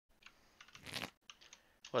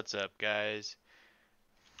What's up, guys?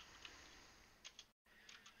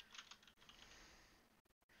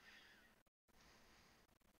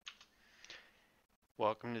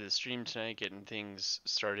 Welcome to the stream tonight. Getting things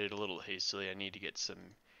started a little hastily. I need to get some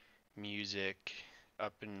music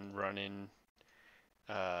up and running.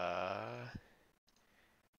 But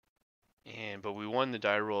we won the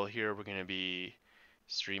die roll here. We're gonna be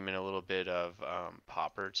streaming a little bit of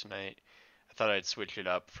Pauper tonight. I thought I'd switch it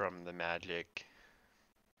up from the Magic.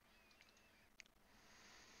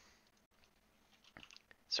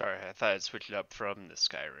 Sorry, I thought I'd switch it up from the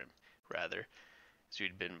Skyrim, rather. So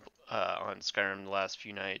we'd been on Skyrim the last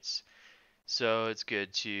few nights. So it's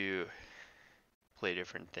good to play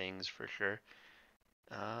different things for sure.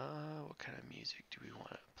 What kind of music do we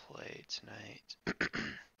want to play tonight?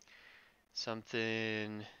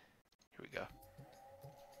 Something. Here we go.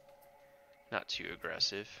 Not too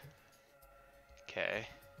aggressive. Okay.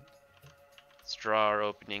 Let's draw our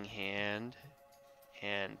opening hand.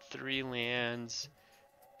 And 3 lands,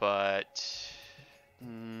 but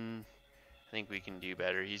I think we can do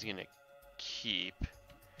better. He's gonna keep.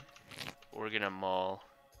 We're gonna mull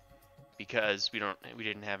because we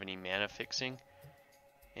didn't have any mana fixing,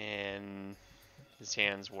 and his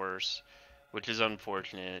hand's worse, which is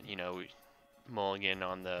unfortunate. You know, we mulligan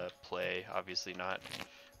on the play, obviously not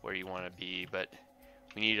where you want to be, but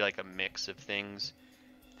we need like a mix of things.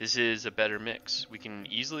 This is a better mix. We can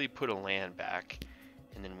easily put a land back,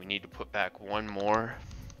 and then we need to put back one more.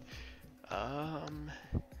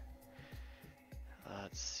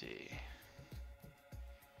 Let's see.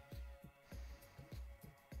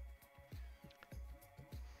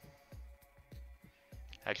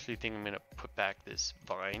 I actually think I'm gonna put back this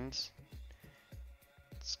vines.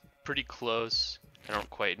 It's pretty close. I don't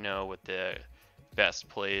quite know what the best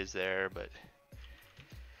play is there, but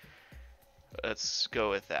let's go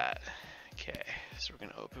with that. Okay, so we're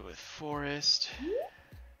gonna open with Forest,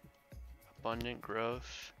 Abundant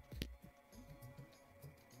Growth,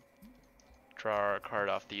 draw our card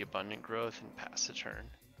off the Abundant Growth, and pass the turn.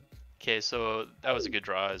 Okay, so that was a good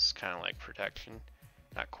draw. It's kind of like Protection.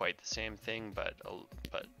 Not quite the same thing, but a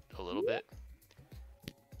little bit.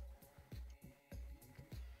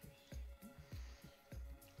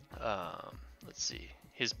 Let's see.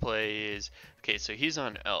 His play is okay. So he's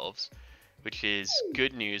on Elves, which is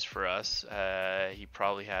good news for us. He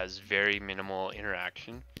probably has very minimal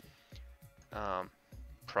interaction.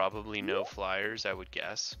 Probably no flyers, I would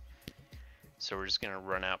guess. So we're just gonna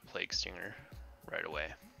run out Plague Stinger right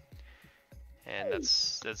away, and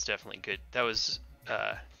that's definitely good. That was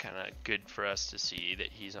kind of good for us to see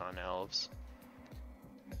that he's on Elves.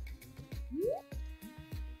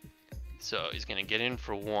 So he's gonna get in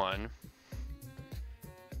for 1.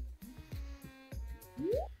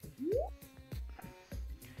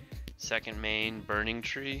 Second main, Burning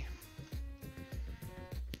Tree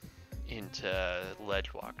into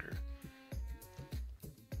Ledgewalker.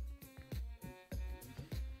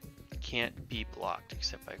 Can't be blocked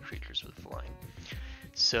except by creatures with flying.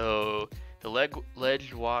 So the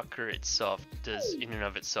Ledgewalker itself in and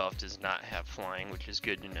of itself does not have flying, which is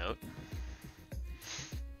good to note.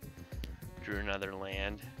 Drew another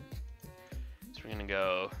land. So we're gonna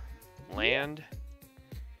go land,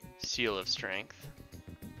 Seal of Strength,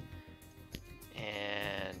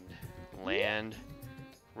 and land,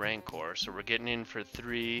 Rancor. So we're getting in for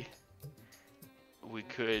 3. We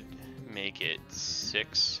could make it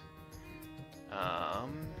 6.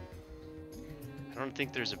 I don't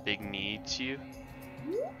think there's a big need to.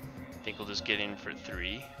 I think we'll just get in for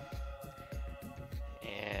 3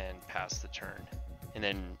 and pass the turn. And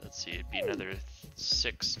then, let's see, it'd be another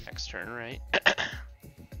 6 next turn, right?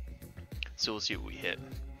 So we'll see what we hit.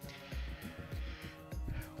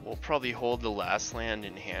 We'll probably hold the last land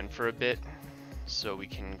in hand for a bit, so we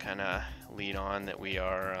can kind of lead on that we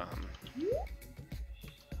are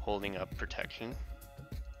holding up protection.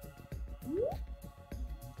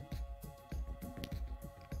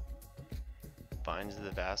 Vines of the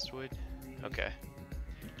Vastwood. Okay.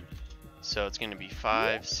 So it's going to be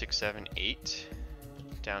 5, 6, 7, 8,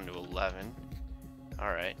 down to 11.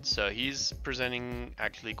 Alright, so he's presenting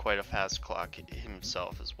actually quite a fast clock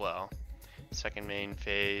himself as well. Second main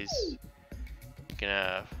phase,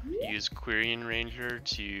 gonna use Quirion Ranger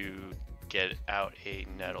to get out a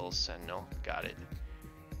Nettle Sentinel. Got it.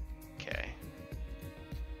 Okay.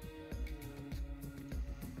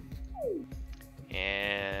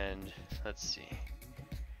 And let's see.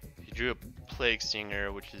 He drew a Plague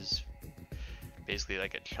Stinger, which is basically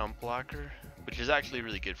like a chump blocker, which is actually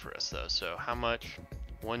really good for us though. So how much?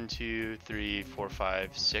 1, 2, 3, 4,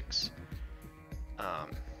 5, 6.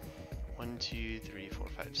 1, 1, 2, 3, 4,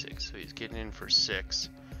 5, 6. So he's getting in for 6.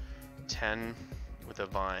 10 with the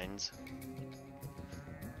vines.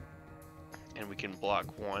 And we can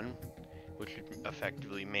block 1, which would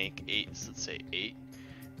effectively make 8. So let's say 8.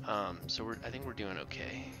 So I think we're doing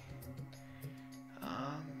okay.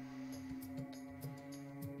 I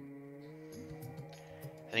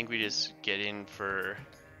think we just get in for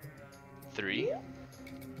 3.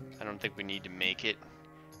 I don't think we need to make it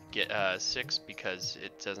get 6 because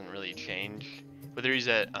it doesn't really change. Whether he's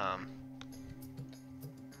at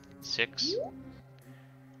 6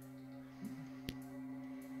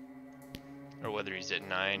 or whether he's at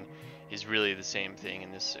 9 is really the same thing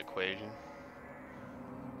in this equation.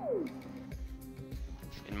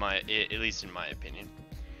 At least in my opinion.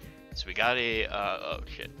 So we got a, oh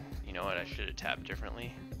shit. You know what, I should have tapped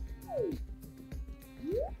differently. There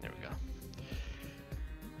we go.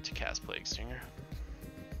 To cast Plague Stinger.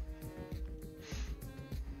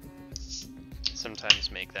 Sometimes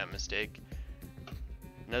make that mistake.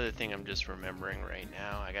 Another thing I'm just remembering right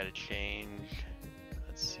now, I gotta change,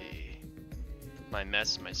 let's see, my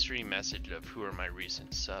stream message of who are my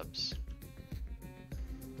recent subs.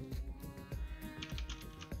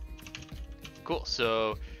 Cool,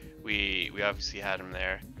 so we obviously had him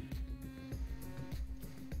there.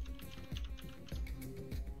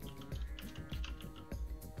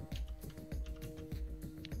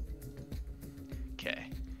 Okay,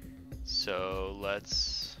 so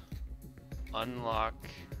let's unlock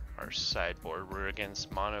our sideboard. We're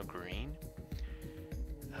against mono green.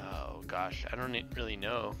 Oh gosh, I don't really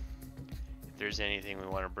know if there's anything we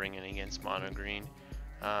want to bring in against mono green.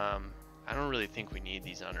 I don't really think we need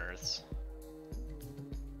these unearths.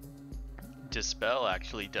 Dispel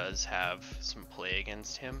actually does have some play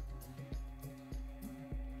against him.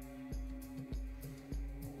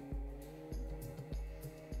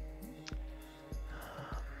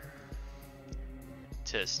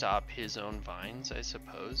 To stop his own vines, I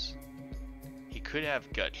suppose. He could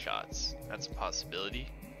have gut shots. That's a possibility.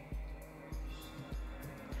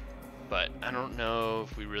 But I don't know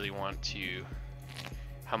if we really want to.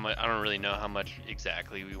 I don't really know how much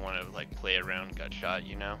exactly we want to like play around gut shot,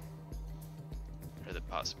 you know, or the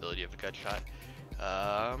possibility of a gut shot.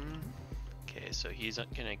 Okay, so he's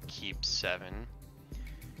gonna keep 7.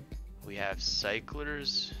 We have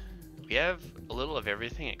cyclers. We have a little of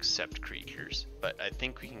everything except creatures, but I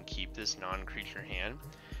think we can keep this non-creature hand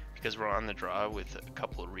because we're on the draw with a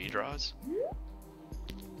couple of redraws.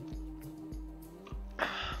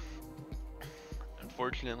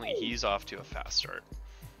 Unfortunately, he's off to a fast start.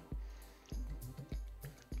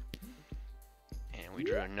 And we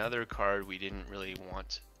drew another card we didn't really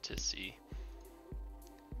want to see.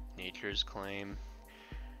 Nature's Claim.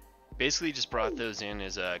 Basically just brought those in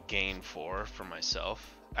as a gain 4 for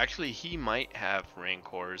myself. Actually, he might have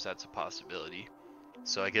Rancors, that's a possibility.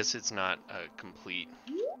 So I guess it's not a complete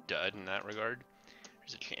dud in that regard.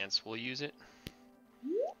 There's a chance we'll use it.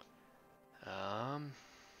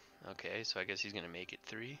 Okay, so I guess he's gonna make it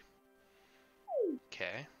 3.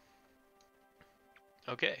 Okay.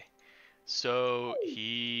 Okay. So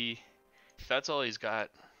if that's all he's got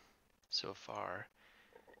so far,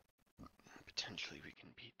 potentially we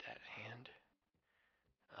can beat that hand.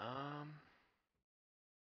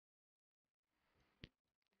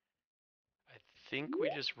 I think we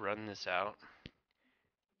just run this out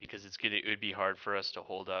because it would be hard for us to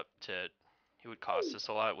hold up to. It would cost us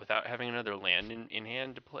a lot without having another land in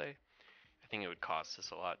hand to play. I think it would cost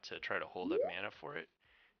us a lot to try to hold up mana for it.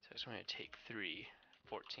 So I just want to take 3,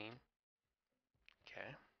 14.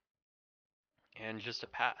 Okay. And just a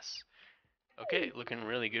pass. Okay, looking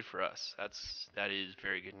really good for us. That is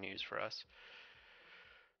very good news for us.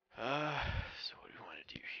 So what do we want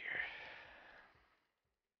to do here?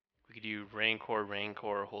 We could do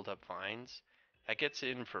Rancor, hold up vines. That gets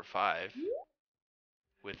in for 5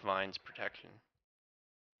 with vines protection.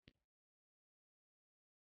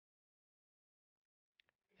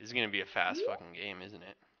 This is gonna be a fast fucking game, isn't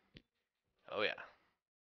it? Oh yeah.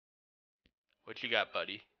 What you got,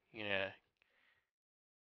 buddy? You gonna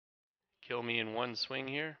kill me in one swing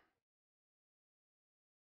here?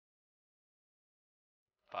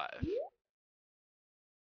 5.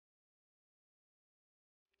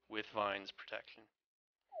 With vines protection.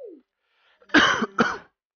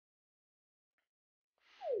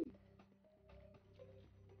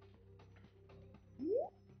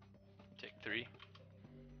 Take 3.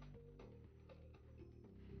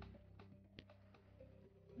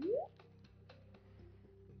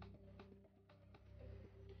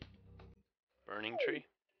 Burning tree.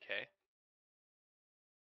 Okay.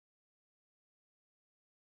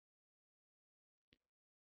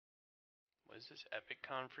 What is this? Epic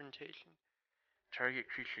Confrontation? Target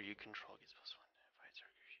creature you control gets +1. Fight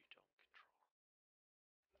target creature you don't control.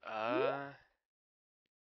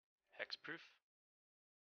 Hexproof?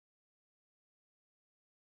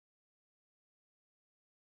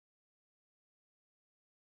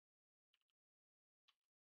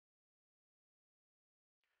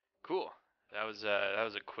 Cool. That was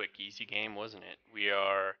a quick, easy game, wasn't it? We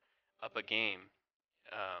are up a game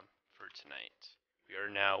for tonight. We are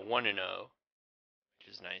now 1-0, which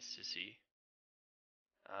is nice to see.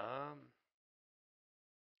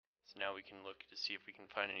 So now we can look to see if we can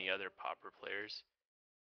find any other Pauper players.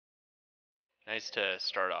 Nice to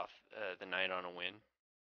start off the night on a win.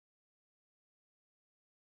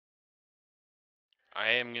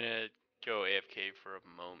 I am gonna go AFK for a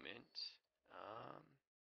moment.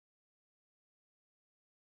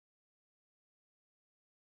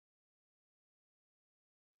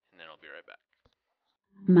 And then I'll be right back.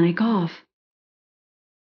 Mic off.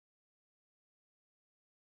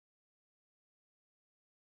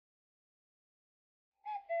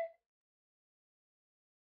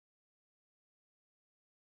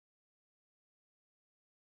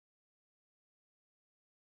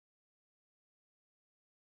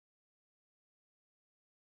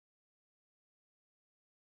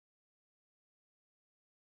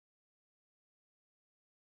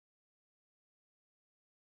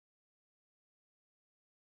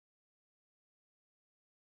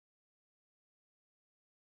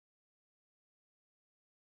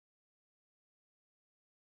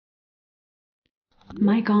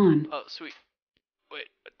 Mic on. Oh, sweet. Wait,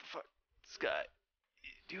 what the fuck? Scott,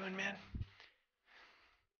 you doing, man?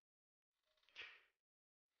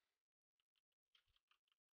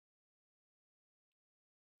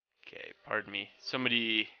 Okay, pardon me.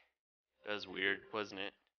 Somebody, that was weird, wasn't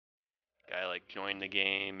it? Guy like joined the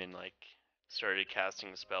game and like started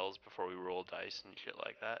casting spells before we rolled dice and shit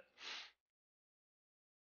like that.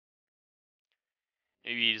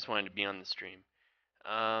 Maybe he just wanted to be on the stream.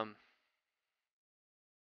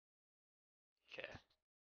 Okay.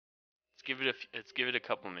 Let's give it a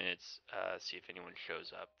couple minutes. See if anyone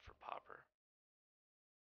shows up for Pauper.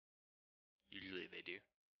 Usually they do.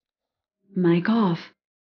 Mic off.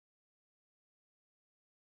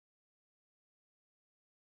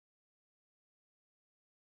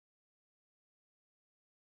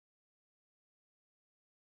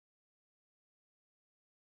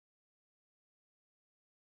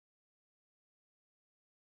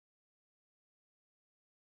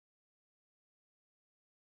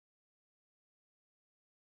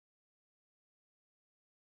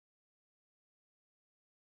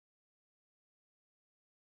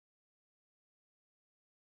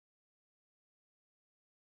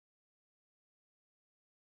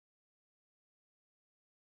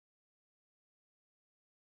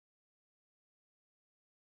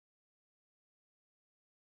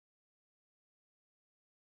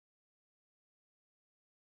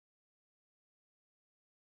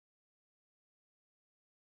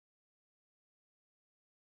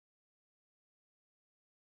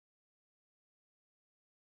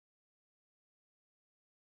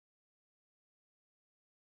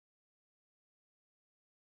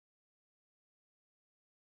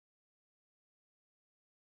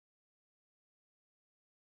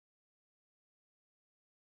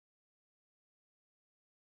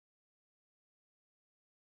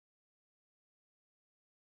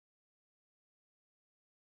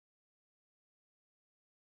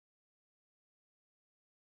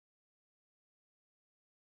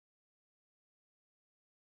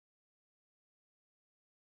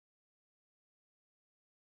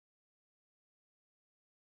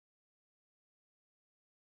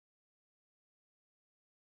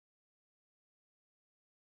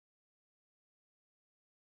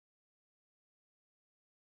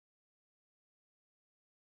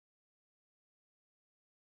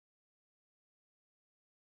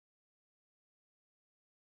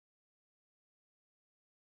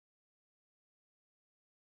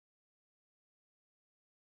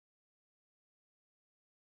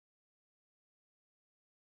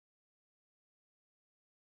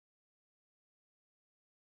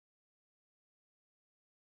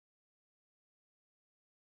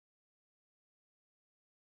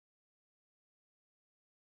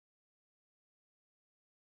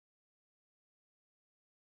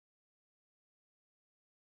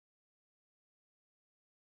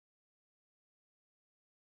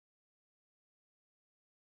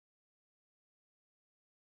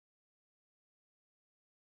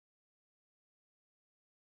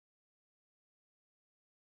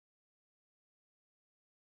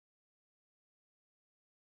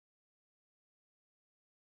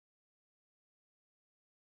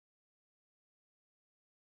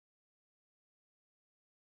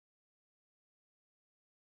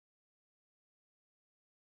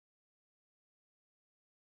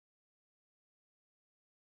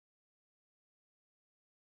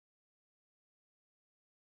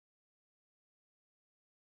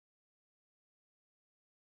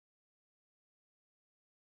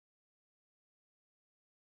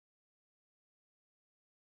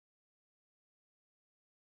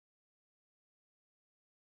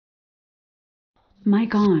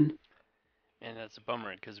 Mic on. And that's a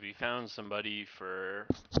bummer because we found somebody for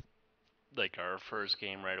like our first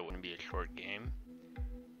game right. It wouldn't be a short game,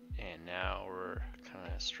 and now we're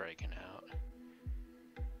kind of striking out.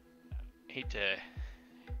 Hate to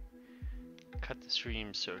cut the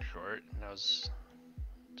stream so short. That was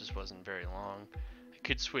just wasn't very long. I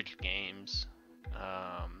could switch games.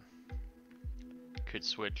 Could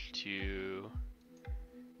switch to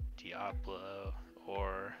Diablo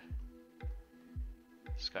or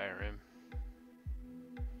Skyrim.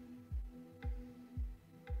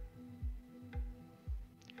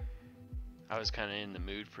 I was kind of in the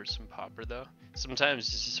mood for some Pauper though. Sometimes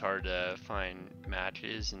it's just hard to find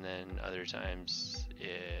matches, and then other times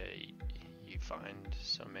you find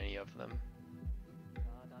so many of them.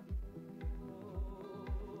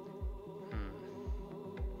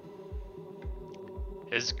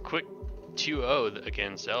 It's quick 2-0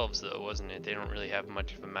 against Elves though, wasn't it? They don't really have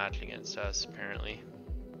much of a match against us apparently.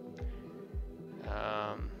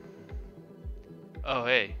 Oh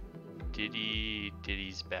hey,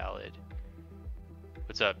 Diddy's Ballad.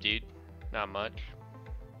 What's up, dude? Not much.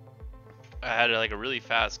 I had like a really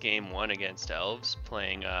fast game 1 against Elves,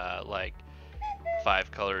 playing like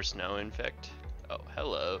 5-color snow infect. Oh,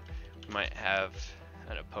 hello. We might have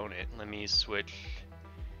an opponent. Let me switch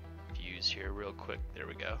views here real quick. There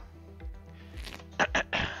we go.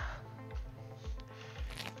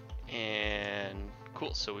 And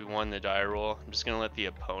cool, so we won the die roll. I'm just gonna let the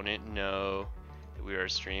opponent know that we are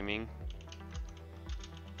streaming.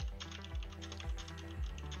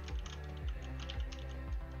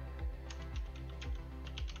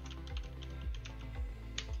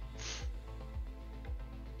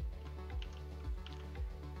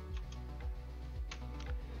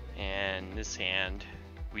 And this hand,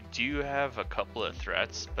 we do have a couple of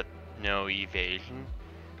threats, but no evasion.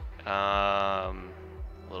 A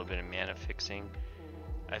little bit of mana fixing.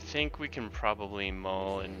 I think we can probably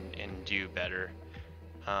mull and do better.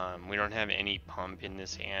 We don't have any pump in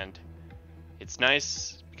this hand. It's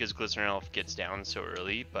nice because Glycerin Elf gets down so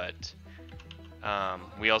early, but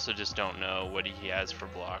we also just don't know what he has for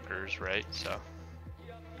blockers, right? So.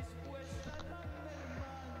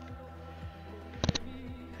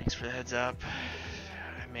 Thanks for the heads up.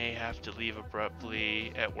 I may have to leave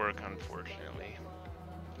abruptly at work, unfortunately.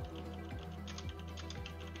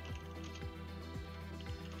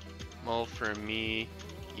 Mull for me,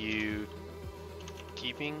 you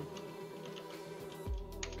keeping?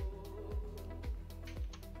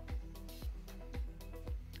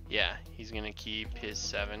 Yeah, he's gonna keep his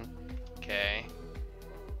 7. Okay.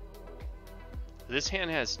 This hand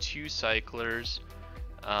has 2 cyclers.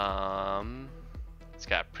 It's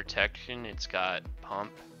got protection, it's got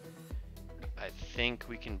pump. I think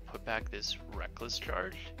we can put back this reckless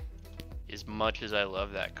charge, as much as I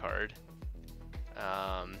love that card.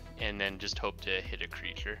 And then just hope to hit a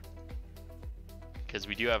creature, because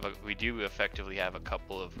we do effectively have a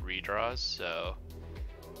couple of redraws, so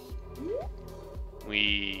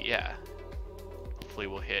hopefully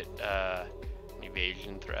we'll hit an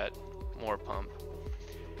evasion threat, more pump.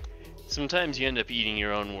 Sometimes you end up eating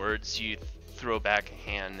your own words. You throw back a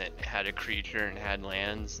hand that had a creature and had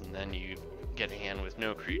lands, and then you get a hand with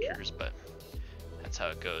no creatures, but that's how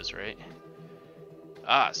it goes, right?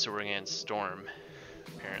 Ah, so we're against Storm,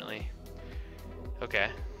 apparently.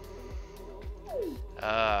 Okay.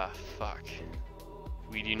 Fuck.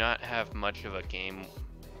 We do not have much of a game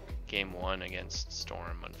 1 against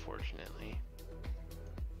Storm, unfortunately.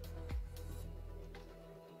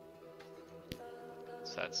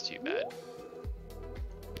 So that's too bad.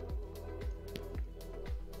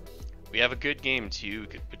 We have a good game too,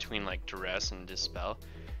 between like Duress and Dispel.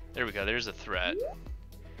 There we go, there's a threat.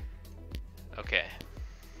 Okay.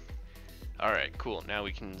 Alright, cool. Now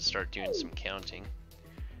we can start doing some counting.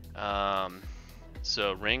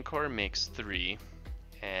 So Rancor makes 3,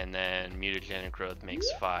 and then Mutagenic Growth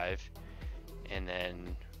makes 5, and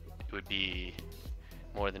then it would be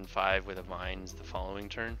more than 5 with a Vines the following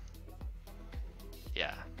turn.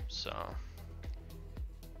 Yeah, so.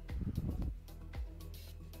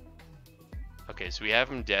 Okay, so we have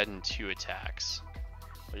him dead in 2 attacks.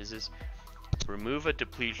 What is this? Remove a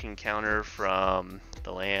depletion counter from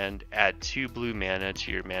the land, add 2 blue mana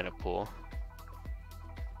to your mana pool.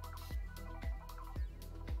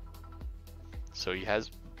 So he has,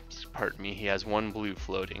 pardon me, he has 1 blue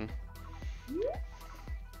floating.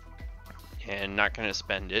 And not gonna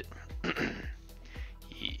spend it.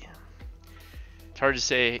 It's hard to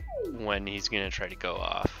say when he's gonna try to go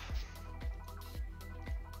off.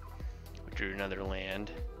 We drew another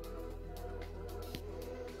land.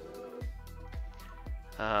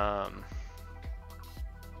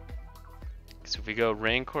 So if we go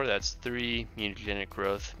Rancor, that's 3. Mutagenic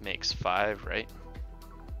Growth makes 5, right?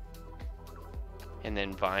 And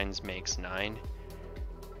then Vines makes 9.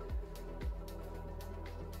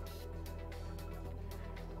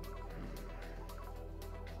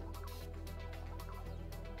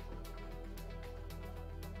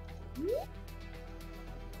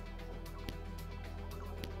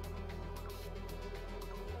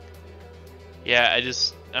 Yeah, I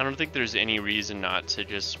don't think there's any reason not to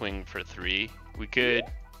just swing for 3. We could,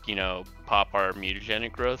 you know, pop our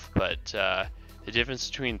mutagenic growth, but the difference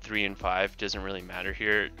between 3 and 5 doesn't really matter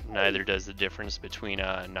here. Neither does the difference between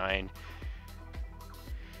 9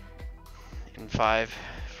 and 5,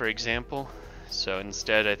 for example. So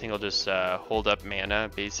instead, I think I'll just hold up mana,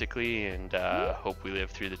 basically, and hope we live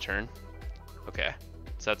through the turn. Okay,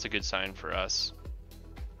 so that's a good sign for us.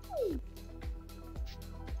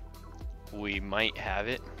 We might have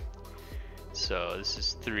it. So this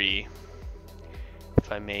is 3. If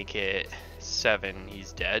I make it 7,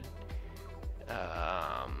 he's dead.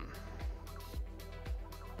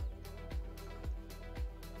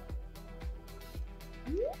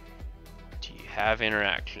 Do you have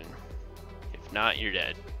interaction? If not, you're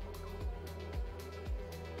dead.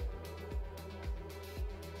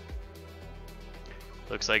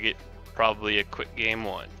 Looks like it probably a quick game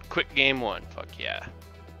 1. Quick game 1, fuck yeah.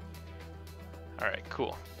 Alright,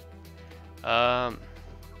 cool.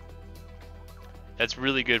 That's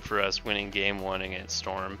really good for us winning game 1 against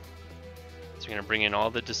Storm. So we're gonna bring in all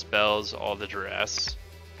the Dispels, all the Duress.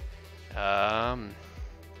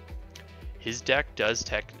 His deck does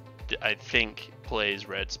I think plays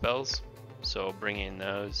red spells, so bring in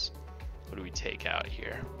those. What do we take out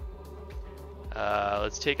here?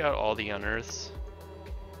 Let's take out all the Unearths.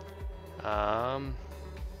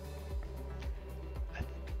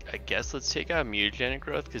 I guess let's take out Mutagenic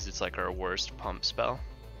Growth because it's like our worst pump spell.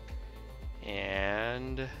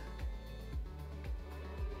 And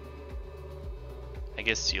I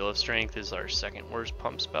guess Seal of Strength is our second worst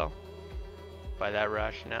pump spell by that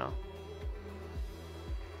rationale.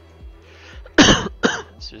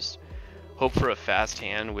 Let's just hope for a fast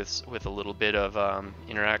hand with a little bit of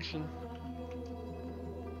interaction.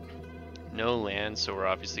 No land, so we're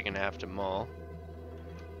obviously gonna have to mull.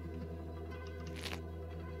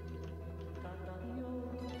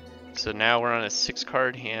 So now we're on a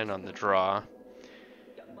 6-card hand on the draw.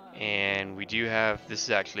 And we do have, this is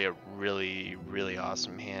actually a really, really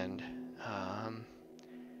awesome hand.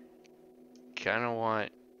 Kind of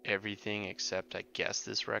want everything except, I guess,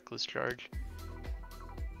 this Reckless Charge.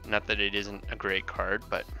 Not that it isn't a great card,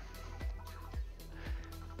 but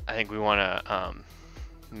I think we want to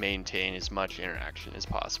maintain as much interaction as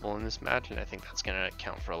possible in this match, and I think that's going to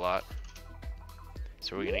count for a lot.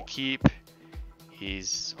 So we're going to keep.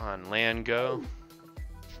 He's on land go.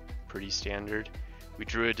 Pretty standard. We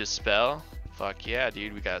drew a Dispel. Fuck yeah,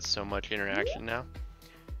 dude, we got so much interaction now.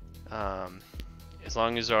 As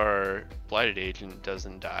long as our Blighted Agent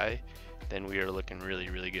doesn't die, then we are looking really,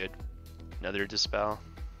 really good. Another Dispel.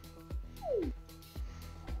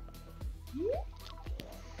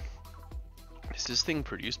 Does this thing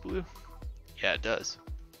produce blue? Yeah, it does.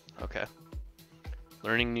 Okay.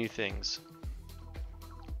 Learning new things.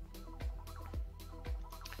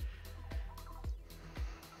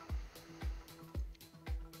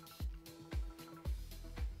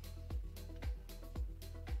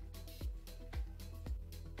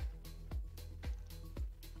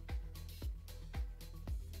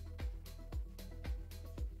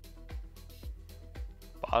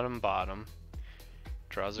 Bottom.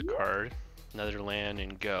 Draws a card. Another land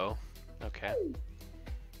and go. Okay.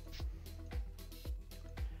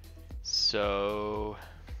 So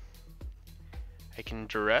I can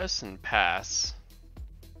duress and pass.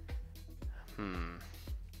 I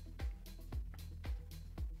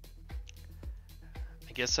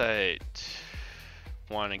guess I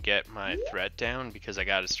want to get my threat down because I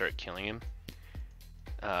got to start killing him.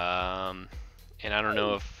 And I don't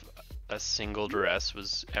know if a single duress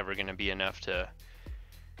was ever going to be enough to...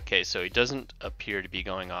 Okay, so he doesn't appear to be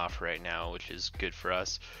going off right now, which is good for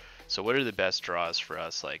us. So what are the best draws for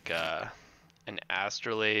us? Like an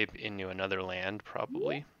Astrolabe into another land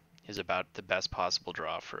probably is about the best possible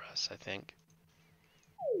draw for us, I think.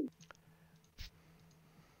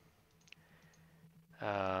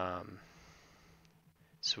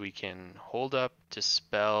 So we can hold up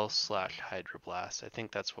Dispel / Hydroblast. I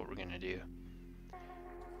think that's what we're gonna do.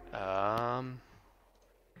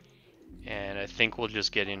 And I think we'll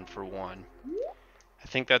just get in for 1. I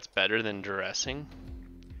think that's better than duressing.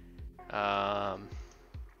 Yeah.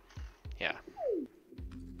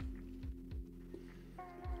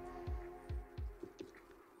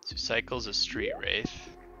 So cycles a Street Wraith.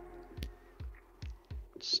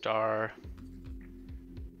 Star.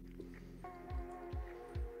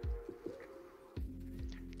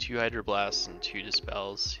 Two Hydroblasts and 2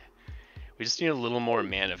 Dispels. We just need a little more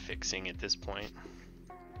mana fixing at this point.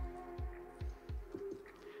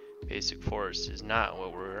 Basic Forest is not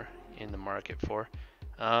what we're in the market for.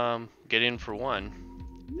 Get in for 1.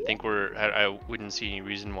 I think I wouldn't see any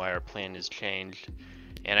reason why our plan has changed.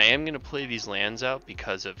 And I am going to play these lands out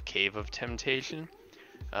because of Cave of Temptation.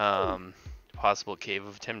 Possible Cave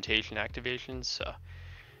of Temptation activations, so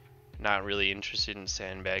not really interested in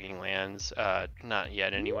sandbagging lands, not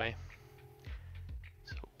yet anyway.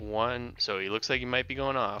 So he looks like he might be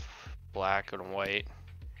going off. Black and white.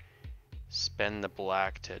 Spend the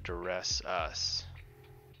black to duress us.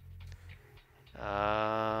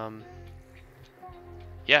 Yeah,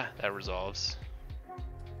 that resolves.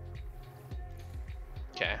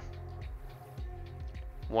 Okay.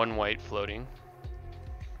 1 white floating.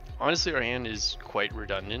 Honestly, our hand is quite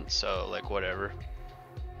redundant, so like whatever.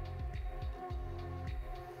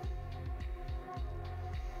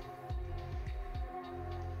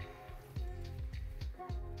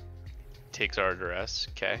 Takes our duress,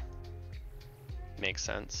 okay. Makes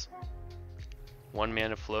sense. 1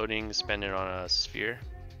 mana floating, spend it on a sphere.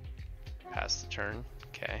 Pass the turn,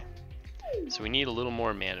 okay. So we need a little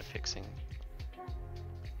more mana fixing.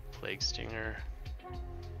 Plague Stinger.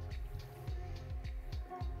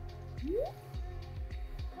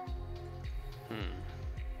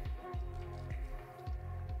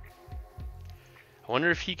 I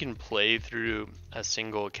wonder if he can play through a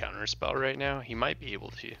single counter spell right now. He might be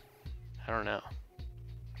able to. I don't know.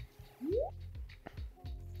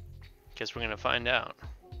 Guess we're gonna find out.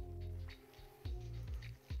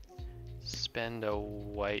 Spend a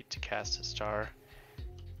white to cast a star.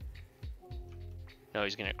 No,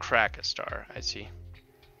 he's gonna crack a star. I see.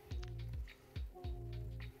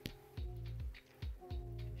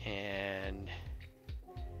 And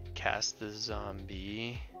cast the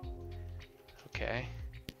zombie. Okay.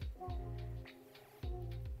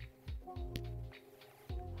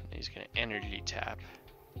 He's gonna energy tap.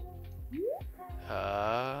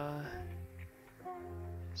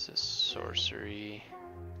 It's a sorcery.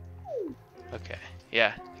 Okay.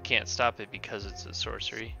 Yeah, I can't stop it because it's a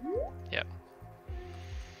sorcery. Yep.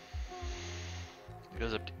 It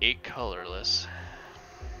goes up to 8 colorless.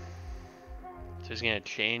 So he's gonna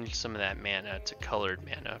change some of that mana to colored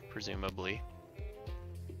mana, presumably.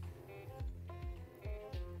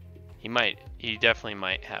 He definitely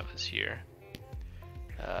might have us here.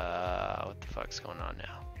 What the fuck's going on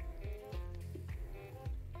now?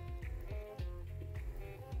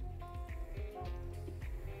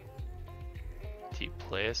 Do you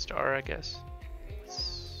play a star, I guess?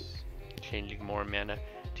 It's changing more mana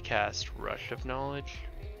to cast Rush of Knowledge.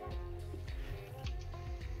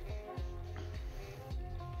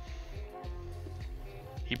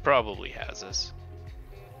 He probably has us.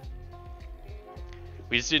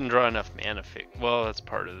 We just didn't draw enough mana well, that's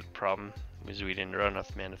part of the problem, was we didn't draw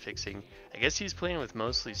enough mana fixing. I guess he's playing with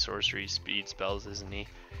mostly sorcery speed spells, isn't he?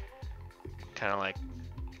 Kind of like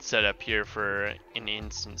set up here for an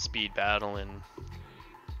instant speed battle, and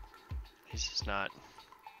he's just not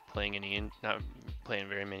playing not playing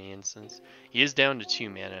very many instants. He is down to 2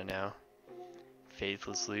 mana now.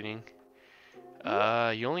 Faithless Looting.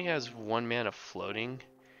 He only has 1 mana floating.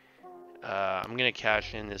 I'm gonna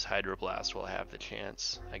cash in this Hydroblast while I have the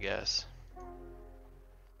chance, I guess.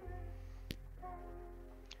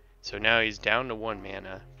 So now he's down to 1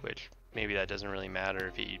 mana, which maybe that doesn't really matter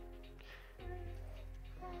if he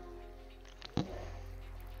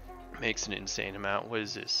makes an insane amount. What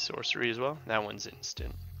is this? Sorcery as well? That one's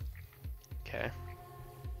instant. Okay.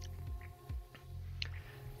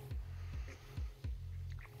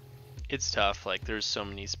 It's tough, like there's so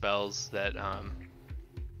many spells that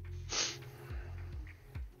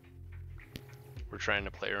we're trying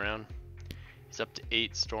to play around. He's up to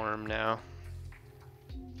 8 Storm now.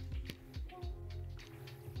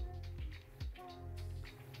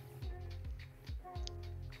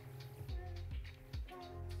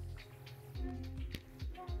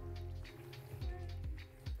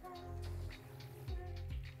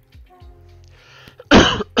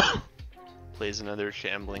 Plays another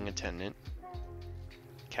Shambling Attendant.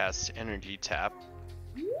 Casts Energy Tap.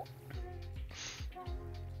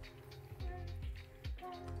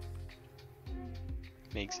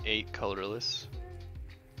 Makes 8 colorless.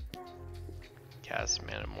 Casts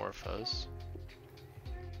Metamorphose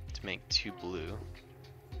to make 2 blue.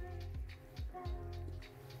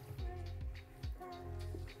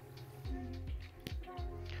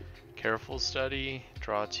 Careful Study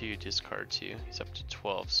Draw 2, discard 2. He's up to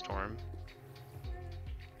 12 storm.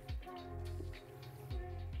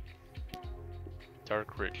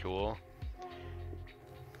 Dark Ritual.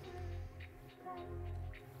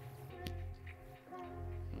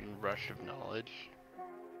 Rush of Knowledge.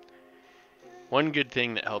 One good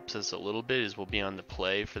thing that helps us a little bit is we'll be on the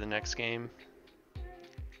play for the next game.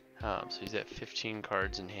 So he's at 15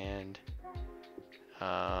 cards in hand.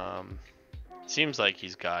 Seems like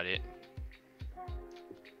he's got it.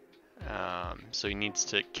 So he needs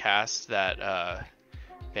to cast that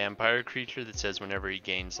vampire creature that says whenever he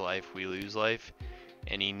gains life, we lose life.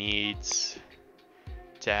 And he needs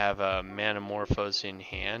to have a Manamorphose in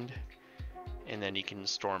hand. And then he can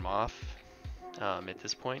storm off at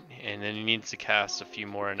this point. And then he needs to cast a few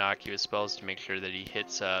more innocuous spells to make sure that he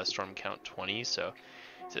hits storm count 20. So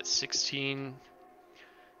he's at 16.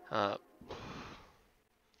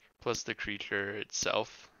 Plus the creature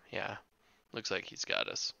itself. Yeah, looks like he's got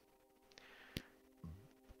us.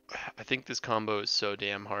 I think this combo is so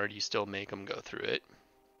damn hard, you still make them go through it.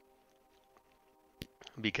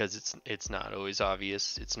 Because it's not always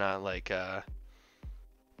obvious. It's not like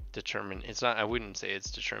it's not, I wouldn't say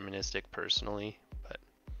it's deterministic personally, but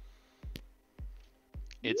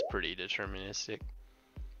it's pretty deterministic.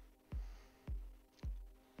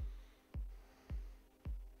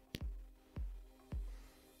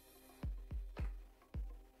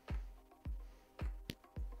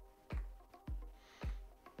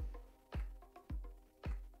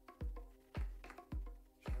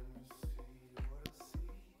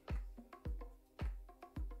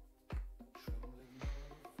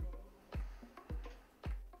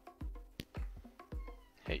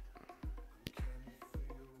 Hey.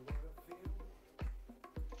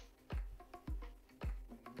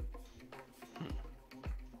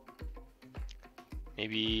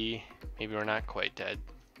 Maybe we're not quite dead.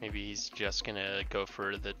 Maybe he's just gonna go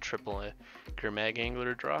for the triple Gurmag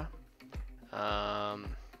Angler draw.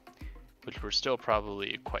 Which we're still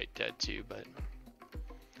probably quite dead to, but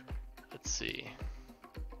let's see.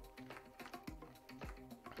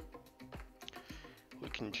 We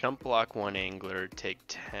can jump block one angler, take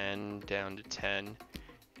 10 down to 10,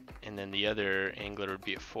 and then the other angler would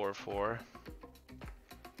be a 4/4.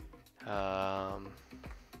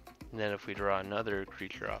 And then if we draw another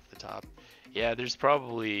creature off the top, yeah, there's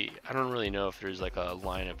probably, I don't really know if there's like a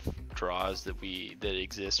line of draws that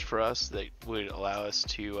exist for us that would allow us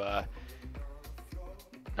to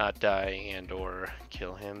not die and or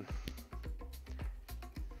kill him.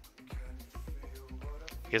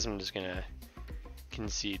 I guess I'm just gonna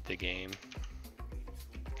concede the game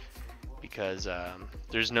because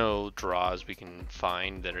there's no draws we can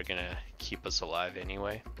find that are gonna keep us alive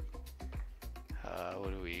anyway.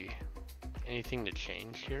 What do we... Anything to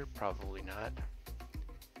change here? Probably not.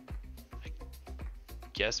 I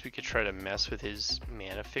guess we could try to mess with his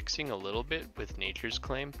mana fixing a little bit with Nature's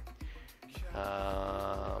Claim.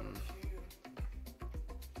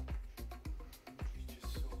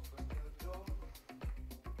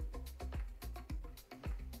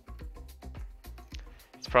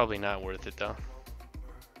 It's probably not worth it though.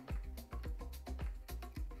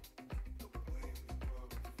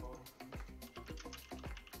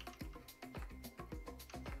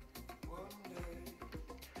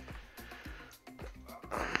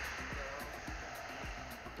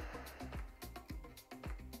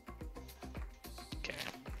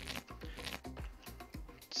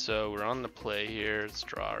 So we're on the play here. Let's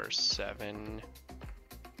draw our 7.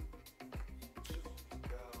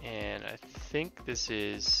 And I think this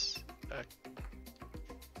is a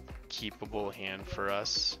keepable hand for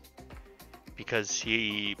us. Because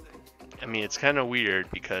I mean, it's kind of weird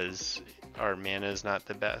because our mana is not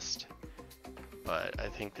the best. But I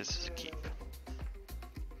think this is a keep.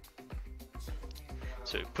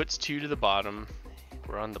 So it puts 2 to the bottom.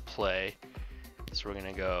 We're on the play. So we're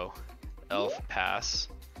going to go Elf Pass.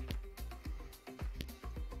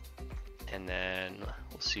 And then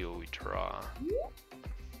we'll see what we draw.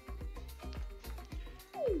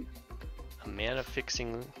 A mana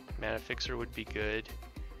fixer would be good.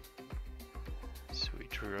 So we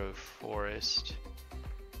drew Forest.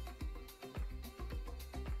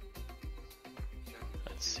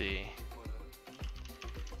 Let's see.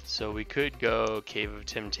 So we could go Cave of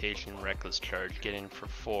Temptation, Reckless Charge, get in for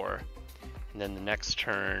 4. And then the next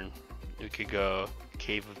turn we could go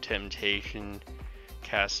Cave of Temptation,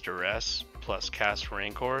 cast Duress, plus cast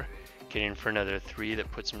Rancor, get in for another 3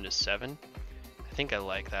 that puts him to 7. I think I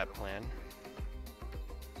like that plan.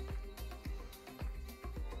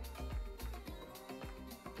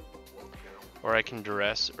 Or I can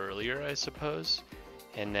Duress earlier, I suppose,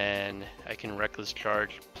 and then I can Reckless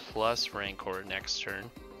Charge plus Rancor next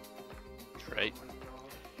turn. Right?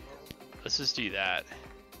 Let's just do that.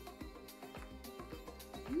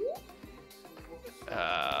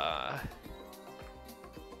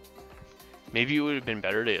 Maybe it would have been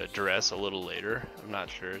better to address a little later. I'm not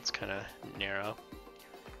sure. It's kind of narrow.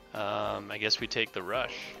 I guess we take the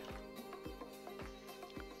rush.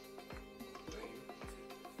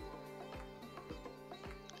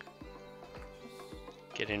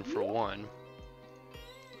 Get in for 1.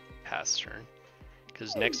 Pass turn.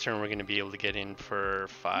 Because next turn we're going to be able to get in for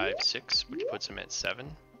 5, 6, which puts him at 7.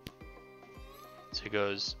 So he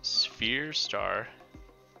goes Sphere, Star,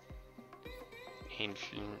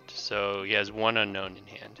 Ancient. So he has 1 unknown in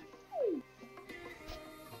hand.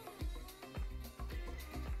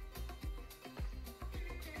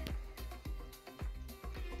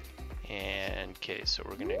 And okay, so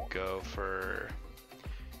we're gonna go for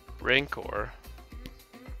Rancor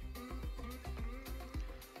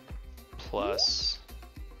plus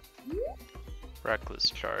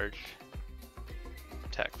Reckless Charge.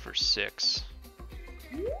 Attack for 6.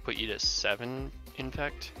 Put you to 7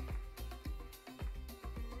 Infect.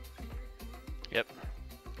 Yep.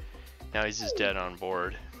 Now he's just dead on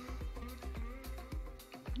board.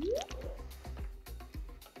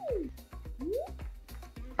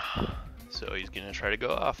 So he's gonna try to go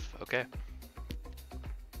off. Okay.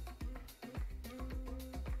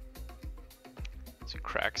 So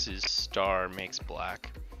cracks his star, makes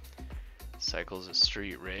black. Cycles a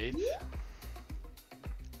Street Wraith.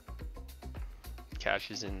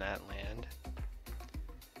 Cashes in that land.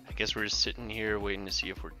 I guess we're just sitting here waiting to see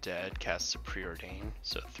if we're dead. Casts a Preordain.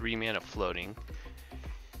 So 3 mana floating.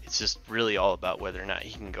 It's just really all about whether or not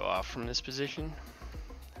he can go off from this position.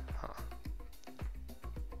 Huh.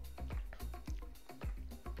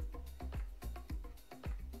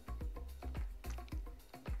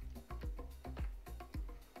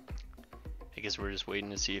 I guess we're just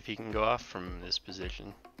waiting to see if he can go off from this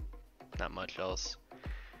position. Not much else.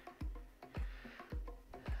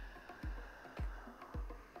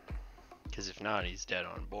 Because if not, he's dead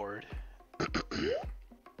on board.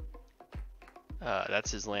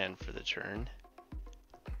 That's his land for the turn.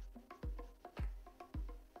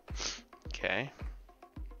 Okay.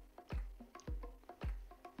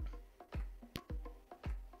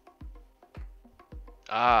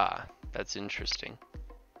 Ah, that's interesting.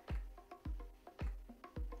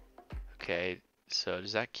 Okay, so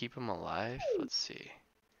does that keep him alive? Let's see.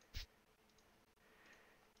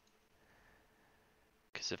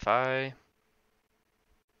 Because if I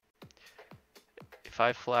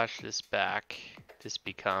flash this back, this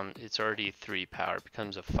becomes, it's already 3 power, it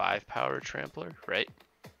becomes a 5 power trampler, right?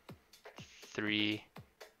 3,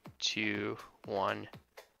 2, 1.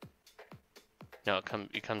 No,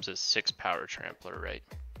 it becomes a 6 power trampler, right?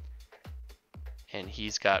 And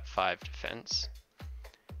he's got 5 defense.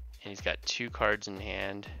 And he's got 2 cards in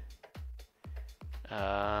hand.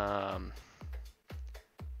 Okay.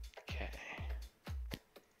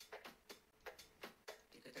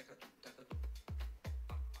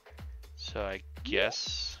 So I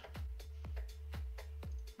guess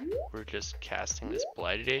we're just casting this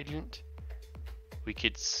Blighted Agent. We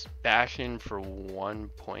could bash in for 1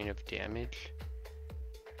 point of damage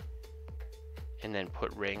and then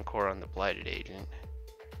put Rancor on the Blighted Agent.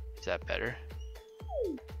 Is that better?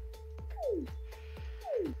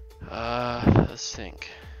 Let's think.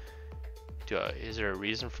 Is there a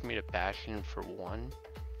reason for me to bash in for 1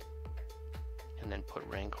 and then put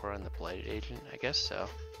Rancor on the Blighted Agent? I guess so.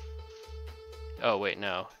 Oh wait,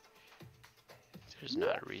 no. There's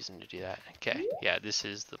not a reason to do that. Okay, yeah, this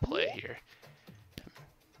is the play here.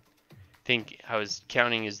 I think I was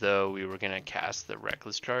counting as though we were going to cast the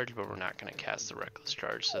Reckless Charge, but we're not going to cast the Reckless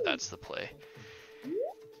Charge, so that's the play.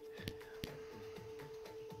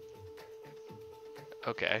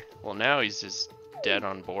 Okay, well now he's just dead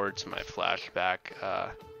on board to my flashback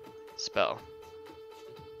spell.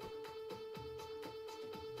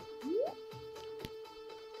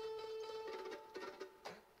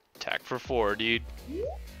 Attack for 4, dude.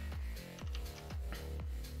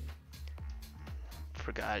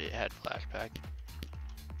 Forgot it had flashback.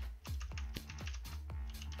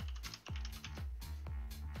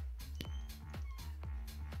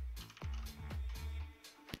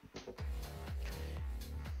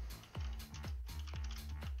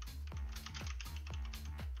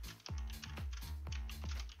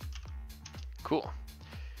 Cool.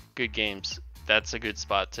 Good games. That's a good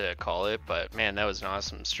spot to call it, but man, that was an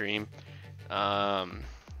awesome stream.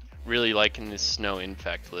 Really liking this Snow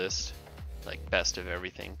Infect list, like best of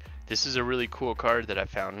everything. This is a really cool card that I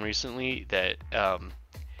found recently that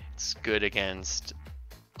it's good against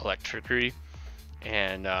Electricry,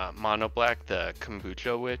 and mono black, the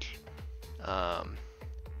Kombucha Witch.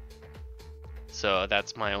 So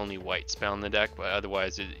that's my only white spell in the deck, but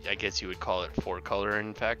otherwise, I guess you would call it 4-color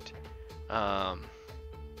Infect.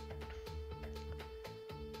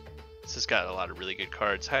 This has got a lot of really good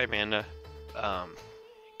cards. Hi, Amanda.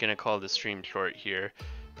 Gonna call the stream short here,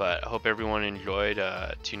 but I hope everyone enjoyed.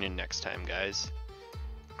 Tune in next time, guys.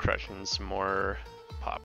 Crushing some more